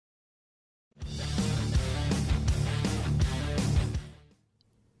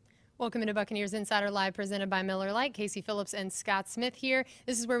Welcome into Buccaneers Insider Live, presented by Miller Lite. Casey Phillips and Scott Smith here.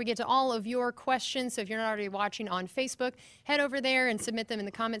 This is where we get to all of your questions. So if you're not already watching on Facebook, head over there and submit them in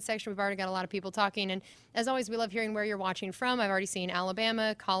the comment section. We've already got a lot of people talking. And as always, we love hearing where you're watching from. I've already seen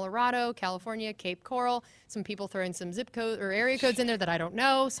Alabama, Colorado, California, Cape Coral. Some people throwing some zip code or area codes in there that I don't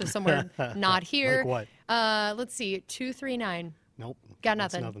know. So somewhere not here. Like what? Let's see, 239. Nope. Got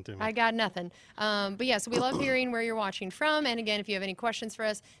nothing. Nothing to me. I got nothing. But yeah, so we love hearing where you're watching from. And again, if you have any questions for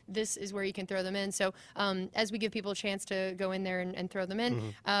us, this is where you can throw them in. So as we give people a chance to go in there and throw them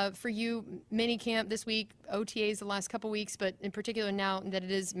in, for you, mini camp this week, OTAs the last couple weeks, but in particular now that it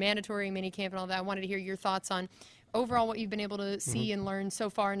is mandatory mini camp and all that, I wanted to hear your thoughts on overall what you've been able to see and learn so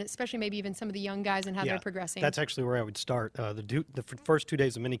far, and especially maybe even some of the young guys and how they're progressing. That's actually where I would start. The first 2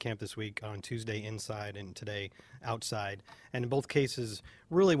 days of minicamp this week, on Tuesday inside and today outside. And in both cases,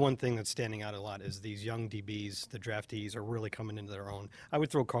 really one thing that's standing out a lot is these young DBs, the draftees, are really coming into their own. I would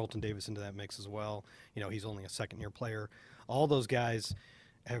throw Carlton Davis into that mix as well. You know, he's only a second-year player. All those guys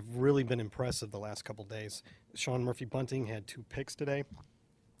have really been impressive the last couple days. Sean Murphy-Bunting had 2 picks today.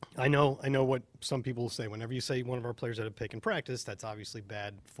 I know what some people say. Whenever you say one of our players had a pick in practice, that's obviously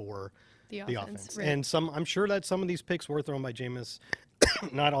bad for the offense. Right. And I'm sure that some of these picks were thrown by Jameis,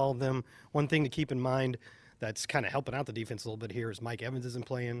 not all of them. One thing to keep in mind that's kind of helping out the defense a little bit here is Mike Evans isn't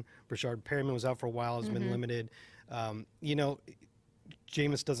playing. Brashard Perriman was out for a while, has been limited. You know,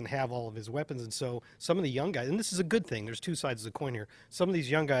 Jameis doesn't have all of his weapons, and so some of the young guys, and this is a good thing, there's two sides of the coin here. Some of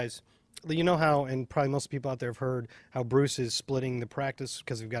these young guys, you know how, and probably most people out there have heard how Bruce is splitting the practice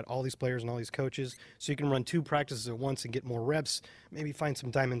because we've got all these players and all these coaches, so you can run 2 practices at once and get more reps, maybe find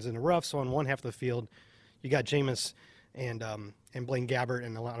some diamonds in the rough. So on one half of the field, you got Jameis and Blaine Gabbert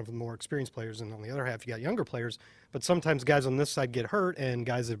and a lot of the more experienced players, and on the other half, you got younger players. But sometimes guys on this side get hurt, and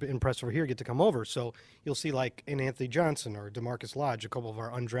guys that have been impressed over here get to come over. So you'll see like in Anthony Johnson or DeMarcus Lodge, a couple of our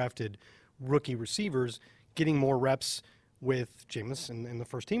undrafted rookie receivers, getting more reps with Jameis and the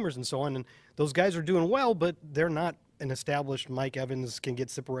first teamers and so on. And those guys are doing well, but they're not an established Mike Evans can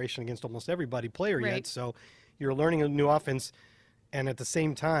get separation against almost everybody player yet. So you're learning a new offense and at the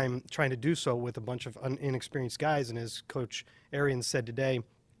same time trying to do so with a bunch of inexperienced guys. And as Coach Arians said today,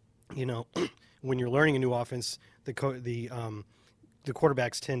 you know, when you're learning a new offense, the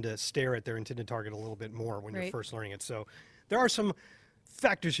quarterbacks tend to stare at their intended target a little bit more when you're first learning it. So there are some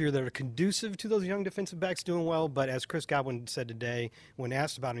factors here that are conducive to those young defensive backs doing well, but as Chris Godwin said today, when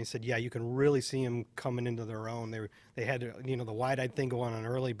asked about him, he said, yeah, you can really see him coming into their own. They had, you know, the wide-eyed thing going on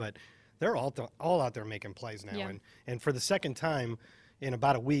early, but they're all out there making plays now. And for the second time in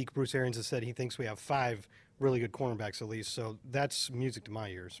about a week, Bruce Arians has said he thinks we have 5 really good cornerbacks at least, so that's music to my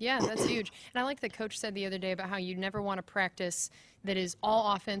ears. Yeah, that's huge. And I like that Coach said the other day about how you never want to practice that is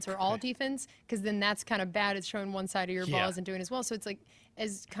all offense or all defense, because then that's kind of bad. It's showing one side of your ball isn't doing as well. So it's like,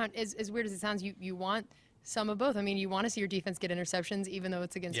 as weird as it sounds, you want some of both. I mean, you want to see your defense get interceptions, even though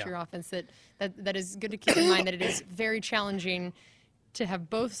it's against your offense. That is good to keep in mind that it is very challenging to have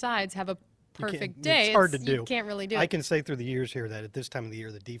both sides have a perfect day. It's hard to do. You can't really do it. I can say through the years here that at this time of the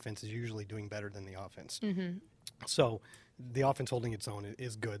year, the defense is usually doing better than the offense. So the offense holding its own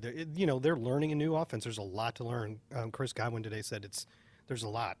is good. They're learning a new offense. There's a lot to learn. Chris Godwin today said there's a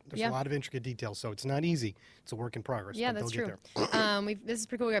lot. There's a lot of intricate details, so it's not easy. It's a work in progress. Yeah, that's true. This is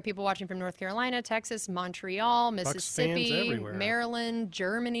pretty cool. We got people watching from North Carolina, Texas, Montreal, Mississippi, Maryland,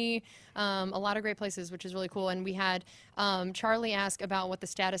 Germany, a lot of great places, which is really cool. And we had Charlie ask about what the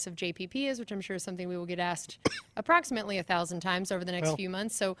status of JPP is, which I'm sure is something we will get asked approximately 1,000 times over the next few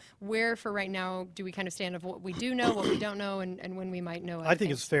months. So where, for right now, do we kind of stand of what we do know, what we don't know, and when we might know? I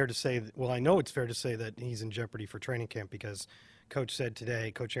think it's fair to say, I know it's fair to say that he's in jeopardy for training camp because Coach said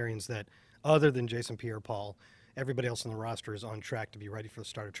today, Coach Arians, that other than Jason Pierre-Paul, everybody else on the roster is on track to be ready for the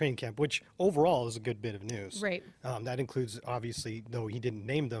start of training camp, which overall is a good bit of news. Right. That includes, obviously, though he didn't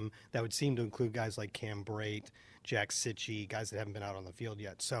name them, that would seem to include guys like Cam Brate, Jack Sitchie, guys that haven't been out on the field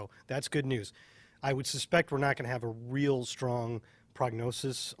yet. So that's good news. I would suspect we're not going to have a real strong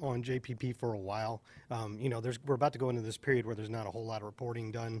prognosis on JPP for a while. We're about to go into this period where there's not a whole lot of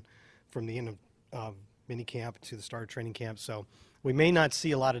reporting done from the end of minicamp to the start of training camp. So we may not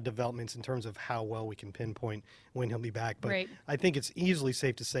see a lot of developments in terms of how well we can pinpoint when he'll be back. But I think it's easily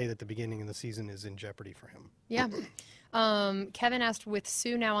safe to say that the beginning of the season is in jeopardy for him. Yeah. Kevin asked, with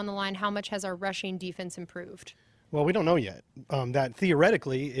Sue now on the line, how much has our rushing defense improved? Well, we don't know yet. That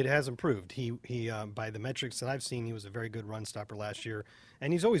theoretically it has improved. He by the metrics that I've seen, he was a very good run stopper last year,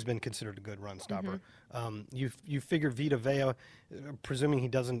 and he's always been considered a good run stopper. You figure Vita Vea, presuming he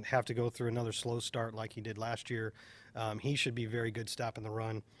doesn't have to go through another slow start like he did last year, he should be very good stopping the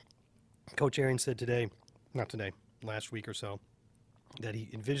run. Coach Arians said last week or so, that he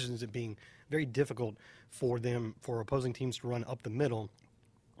envisions it being very difficult for opposing teams to run up the middle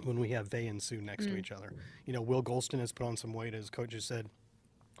when we have Vay and Sue next to each other. You know, Will Golston has put on some weight, as coaches said.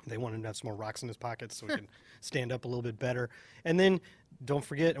 They want him to have some more rocks in his pockets so he can stand up a little bit better. And then don't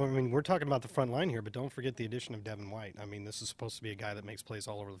forget, I mean, we're talking about the front line here, but don't forget the addition of Devin White. I mean, this is supposed to be a guy that makes plays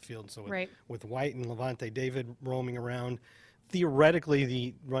all over the field. So with White and Levante David roaming around, theoretically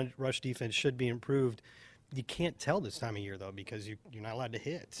the rush defense should be improved. You can't tell this time of year, though, because you're not allowed to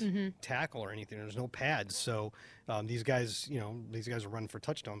hit, tackle, or anything. There's no pads. So these guys are running for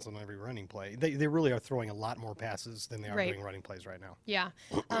touchdowns on every running play. They really are throwing a lot more passes than they are doing running plays right now. Yeah.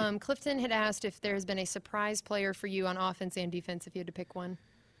 Clifton had asked if there's been a surprise player for you on offense and defense, if you had to pick one.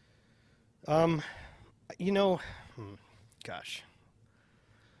 You know, gosh.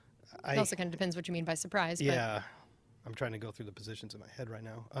 It also kind of depends what you mean by surprise. Yeah. But I'm trying to go through the positions in my head right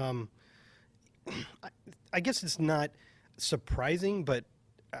now. I guess it's not surprising, but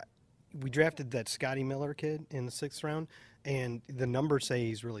we drafted that Scotty Miller kid in the 6th round, and the numbers say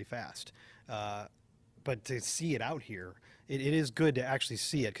he's really fast. But to see it out here, it is good to actually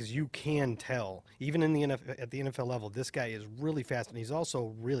see it because you can tell, even in the at the NFL level, this guy is really fast, and he's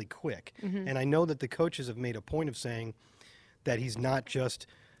also really quick. And I know that the coaches have made a point of saying that he's not just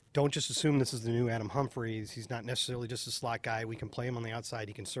 – don't just assume this is the new Adam Humphries. He's not necessarily just a slot guy. We can play him on the outside.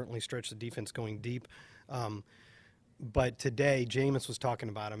 He can certainly stretch the defense going deep. But today, Jameis was talking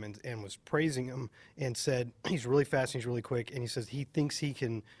about him and was praising him and said he's really fast and he's really quick. And he says he thinks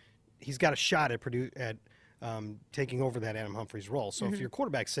he's got a shot at taking over that Adam Humphries role. So if your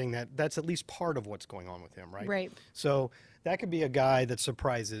quarterback's saying that, that's at least part of what's going on with him, right? Right. So that could be a guy that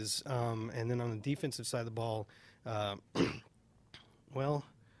surprises. And then on the defensive side of the ball, well,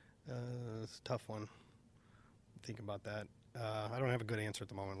 it's a tough one. Think about that. I don't have a good answer at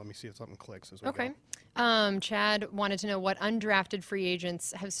the moment. Let me see if something clicks as we go. Chad wanted to know what undrafted free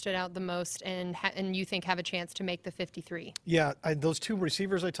agents have stood out the most and you think have a chance to make the 53. Yeah, those 2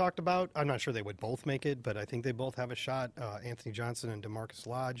 receivers I talked about, I'm not sure they would both make it, but I think they both have a shot, Anthony Johnson and DeMarcus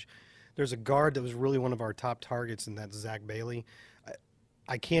Lodge. There's a guard that was really one of our top targets, and that's Zach Bailey.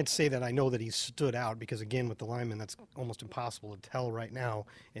 I can't say that I know that he stood out because, again, with the linemen, that's almost impossible to tell right now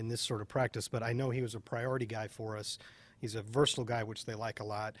in this sort of practice. But I know he was a priority guy for us. He's a versatile guy, which they like a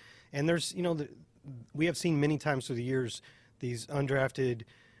lot. And there's, we have seen many times through the years these undrafted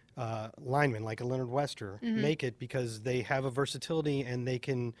linemen, like a Leonard Wester, make it because they have a versatility and they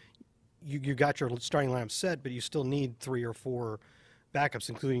can. You got your starting lineup set, but you still need 3 or 4 backups,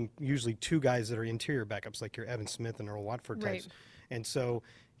 including usually 2 guys that are interior backups, like your Evan Smith and Earl Watford types. Right. And so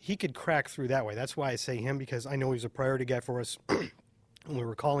he could crack through that way. That's why I say him, because I know he's a priority guy for us. And we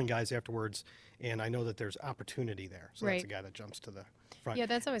were calling guys afterwards, and I know that there's opportunity there. So that's a guy that jumps to the front. Yeah,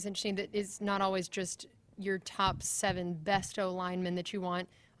 that's always interesting. That it's not always just your top 7 best O linemen that you want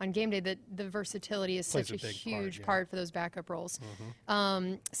on game day. That the versatility is such a huge part for those backup roles.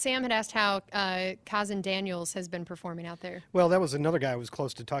 Sam had asked how Kazan Daniels has been performing out there. Well, that was another guy I was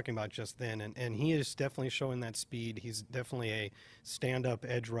close to talking about just then, and he is definitely showing that speed. He's definitely a stand-up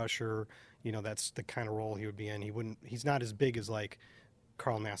edge rusher. That's the kind of role he would be in. He's not as big as like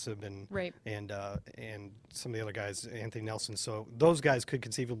Carl Nassib and some of the other guys, Anthony Nelson. So those guys could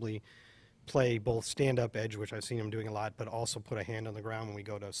conceivably play both stand-up edge, which I've seen him doing a lot, but also put a hand on the ground when we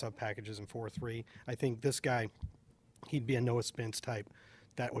go to sub-packages in 4-3. I think this guy, he'd be a Noah Spence type.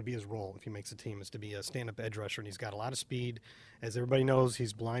 That would be his role if he makes a team, is to be a stand-up edge rusher, and he's got a lot of speed. As everybody knows,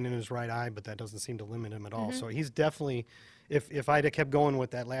 he's blind in his right eye, but that doesn't seem to limit him at all. So he's definitely, if I'd have kept going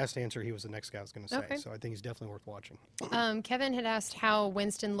with that last answer, he was the next guy I was going to say. So I think he's definitely worth watching. Kevin had asked how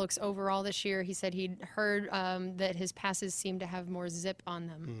Winston looks overall this year. He said he'd heard that his passes seem to have more zip on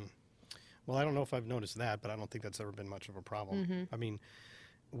them. Well, I don't know if I've noticed that, but I don't think that's ever been much of a problem. I mean,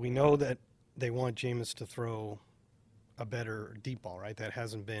 we know that they want Jameis to throw a better deep ball, right? That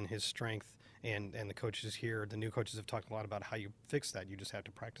hasn't been his strength, and the coaches here, the new coaches have talked a lot about how you fix that. You just have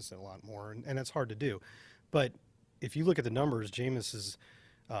to practice it a lot more, and that's hard to do. But if you look at the numbers, Jameis's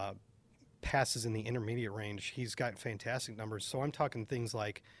passes in the intermediate range, he's got fantastic numbers. So I'm talking things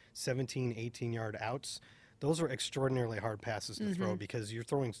like 17, 18-yard outs. Those are extraordinarily hard passes to throw because you're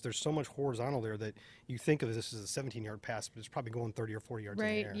throwing, there's so much horizontal there that you think of this as a 17-yard pass, but it's probably going 30 or 40 yards in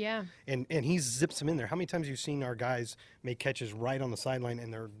the air. Yeah. And he zips them in there. How many times have you seen our guys make catches right on the sideline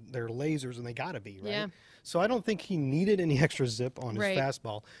and they're lasers, and they got to be, right? Yeah. So I don't think he needed any extra zip on his Right.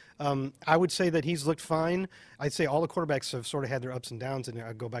 fastball. I would say that he's looked fine. I'd say all the quarterbacks have sort of had their ups and downs, and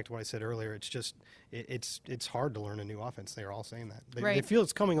I go back to what I said earlier. It's just it's hard to learn a new offense. They're all saying that. They Right. feel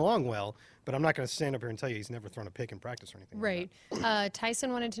it's coming along well, but I'm not going to stand up here and tell you he's never thrown a pick in practice or anything. Right. Like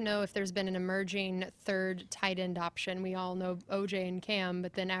Tyson wanted to know if there's been an emerging third tight end option. We all know OJ and Cam,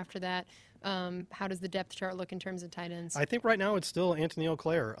 but then after that, how does the depth chart look in terms of tight ends? I think right now it's still Anthony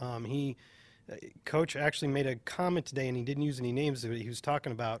Auclair. Coach actually made a comment today, and he didn't use any names. He was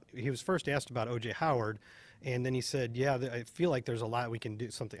talking about. He was first asked about OJ Howard, and then he said, "Yeah, I feel like there's a lot we can do."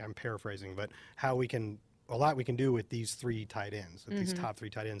 Something I'm paraphrasing, but a lot we can do with these three tight ends, with these top three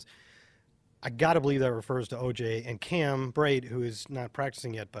tight ends. I got to believe that refers to OJ and Cam Braid, who is not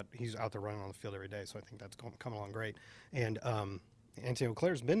practicing yet, but he's out there running on the field every day, so I think that's coming along great. And Anthony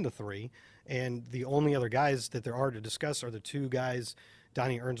Auclair's been to three, and the only other guys that there are to discuss are the two guys,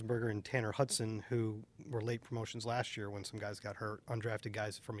 Donnie Ernsberger and Tanner Hudson, who were late promotions last year when some guys got hurt, undrafted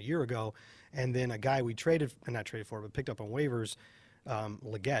guys from a year ago, and then a guy we not traded for, but picked up on waivers,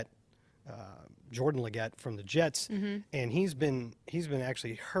 Leggett, Jordan Leggett from the Jets, and he's been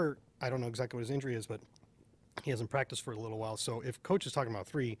actually hurt. I don't know exactly what his injury is, but he hasn't practiced for a little while. So if Coach is talking about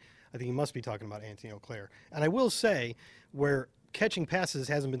three, I think he must be talking about Anthony Auclair. And I will say, where catching passes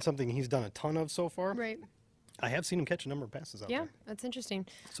hasn't been something he's done a ton of so far, Right. I have seen him catch a number of passes out Yeah, there. that's interesting.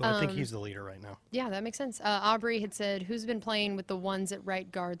 So I think he's the leader right now. Yeah, that makes sense. Aubrey had said, who's been playing with the ones at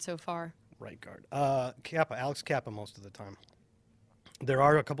right guard so far? Right guard. Alex Kappa most of the time. There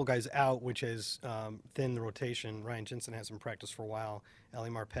are a couple guys out, which has thinned the rotation. Ryan Jensen hasn't practiced for a while. Ali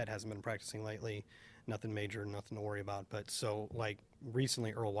Marpet hasn't been practicing lately. Nothing major, nothing to worry about. But so, like,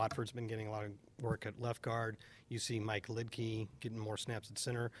 recently Earl Watford's been getting a lot of work at left guard. You see Mike Lidke getting more snaps at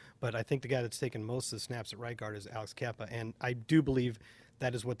center. But I think the guy that's taken most of the snaps at right guard is Alex Kappa. And I do believe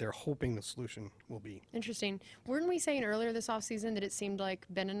that is what they're hoping the solution will be. Interesting. Weren't we saying earlier this offseason that it seemed like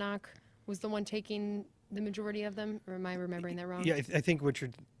Beninock was the one taking the majority of them? Or am I remembering that wrong? Yeah, I think what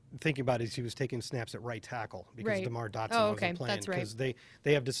you're thinking about is he was taking snaps at right tackle because Right. DeMar Dotson Oh, okay, wasn't playing. that's right. Because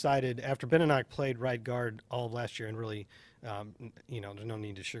they have decided, after Beninock played right guard all of last year and really, there's no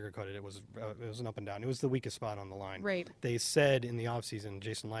need to sugarcoat it. It was an up and down. It was the weakest spot on the line. Right. They said in the offseason,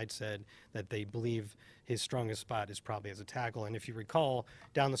 Jason Light said that they believe his strongest spot is probably as a tackle. And if you recall,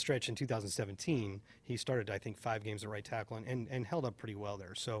 down the stretch in 2017, he started, I think, 5 games at right tackle and held up pretty well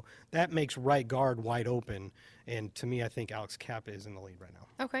there. So that makes right guard wide open. And to me, I think Alex Kappa is in the lead right now.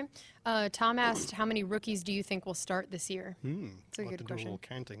 Okay. Tom asked, how many rookies do you think will start this year? That's a I'll have good to do a question. little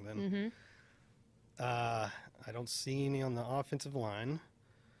counting then. I don't see any on the offensive line,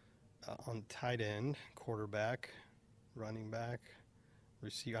 on tight end, quarterback, running back,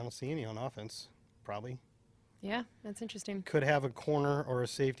 receiver. I don't see any on offense, probably. Yeah, that's interesting. Could have a corner or a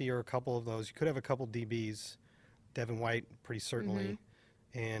safety or a couple of those. You could have a couple DBs, Devin White, pretty certainly.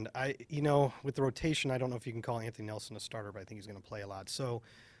 And with the rotation, I don't know if you can call Anthony Nelson a starter, but I think he's going to play a lot. So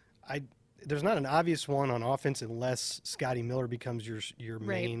there's not an obvious one on offense unless Scotty Miller becomes your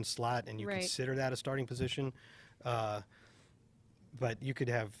Right. main slot and you Right. consider that a starting position. But you could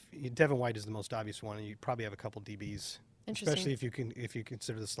have Devin White is the most obvious one, and you probably have a couple DBs, Interesting. especially if you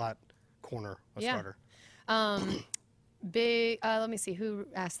consider the slot corner a Yeah. starter. Let me see who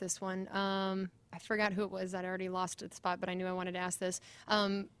asked this one. I forgot who it was. I'd already lost the spot, but I knew I wanted to ask this.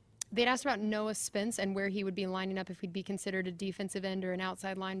 They'd asked about Noah Spence and where he would be lining up if he'd be considered a defensive end or an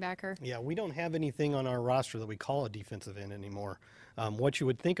outside linebacker. Yeah, we don't have anything on our roster that we call a defensive end anymore. What you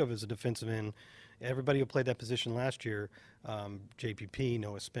would think of as a defensive end, everybody who played that position last year, JPP,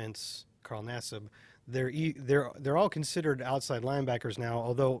 Noah Spence, Carl Nassib, they're all considered outside linebackers now,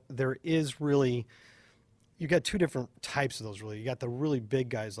 although there is really – you got two different types of those, really. You got the really big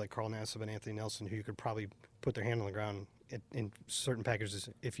guys like Carl Nassib and Anthony Nelson who you could probably put their hand on the ground in certain packages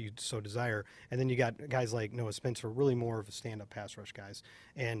if you so desire. And then you got guys like Noah Spence who are really more of a stand-up pass rush guys.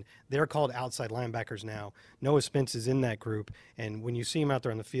 And they're called outside linebackers now. Noah Spence is in that group. And when you see him out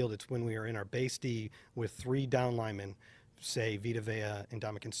there on the field, it's when we are in our base D with 3 down linemen, say Vita Vea,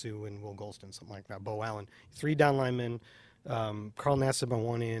 Ndamukong Suh, and Will Golston, something like that, Bo Allen. 3 down linemen, Carl Nassib on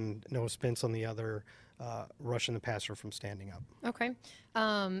one end, Noah Spence on the other, rushing the passer from standing up. Okay.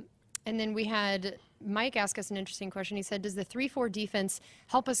 And then we had Mike ask us an interesting question. He said, does the 3-4 defense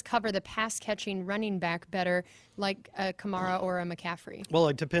help us cover the pass-catching running back better, like a Kamara or a McCaffrey? Well,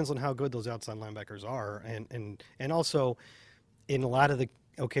 it depends on how good those outside linebackers are. And also, in a lot of the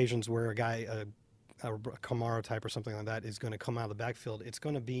occasions where a guy, a Kamara type or something like that, is going to come out of the backfield, it's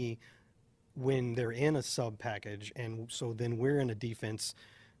going to be when they're in a sub package. And so then we're in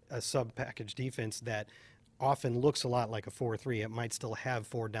a sub package defense that often looks a lot like a 4-3. It might still have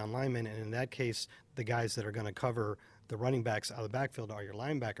 4 down linemen, and in that case, the guys that are going to cover the running backs out of the backfield are your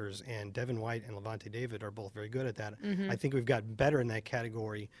linebackers, and Devin White and Levante David are both very good at that. I think we've got better in that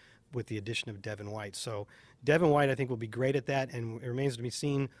category with the addition of Devin White. So Devin White, I think, will be great at that, and it remains to be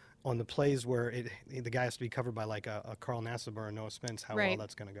seen on the plays where the guy has to be covered by like a Carl Nassib or a Noah Spence, how well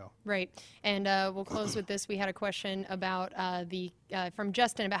that's going to go. Right. And we'll close with this. We had a question about from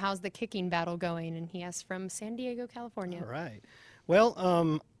Justin about how's the kicking battle going, and he asked from San Diego, California. All right.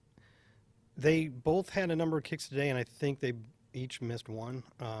 Well, they both had a number of kicks today, and I think they each missed one.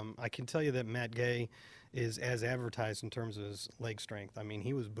 I can tell you that Matt Gay is as advertised in terms of his leg strength. I mean,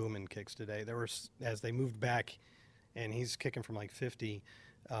 he was booming kicks today. There were, as they moved back, and he's kicking from like 50.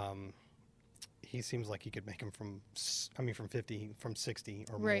 He seems like he could make him from 50, from 60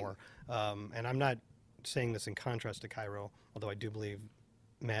 or more. And I'm not saying this in contrast to Cairo, although I do believe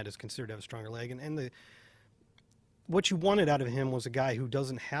Matt is considered to have a stronger leg. And what you wanted out of him was a guy who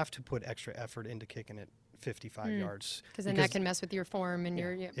doesn't have to put extra effort into kicking it 55 yards. Because then that can mess with your form and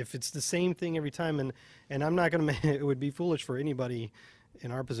your... If it's the same thing every time, and I'm not going to it would be foolish for anybody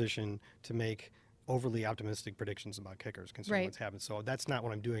in our position to make overly optimistic predictions about kickers considering what's happened. So that's not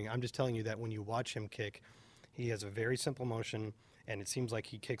what I'm doing. I'm just telling you that when you watch him kick, he has a very simple motion, and it seems like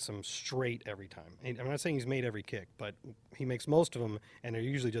he kicks them straight every time. And I'm not saying he's made every kick, but he makes most of them, and they're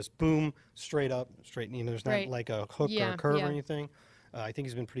usually just boom, straight up, straight. You know, there's not like a hook or a curve or anything. I think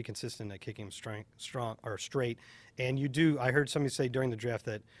he's been pretty consistent at kicking them strong or straight. And I heard somebody say during the draft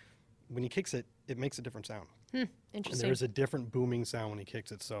that when he kicks it, it makes a different sound. Interesting. And there's a different booming sound when he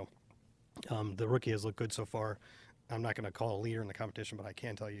kicks it. So the rookie has looked good so far. I'm not going to call a leader in the competition, but I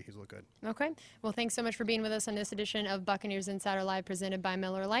can tell you he's looked good. Okay. Well, thanks so much for being with us on this edition of Buccaneers Insider Live presented by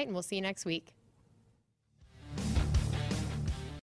Miller Lite, and we'll see you next week.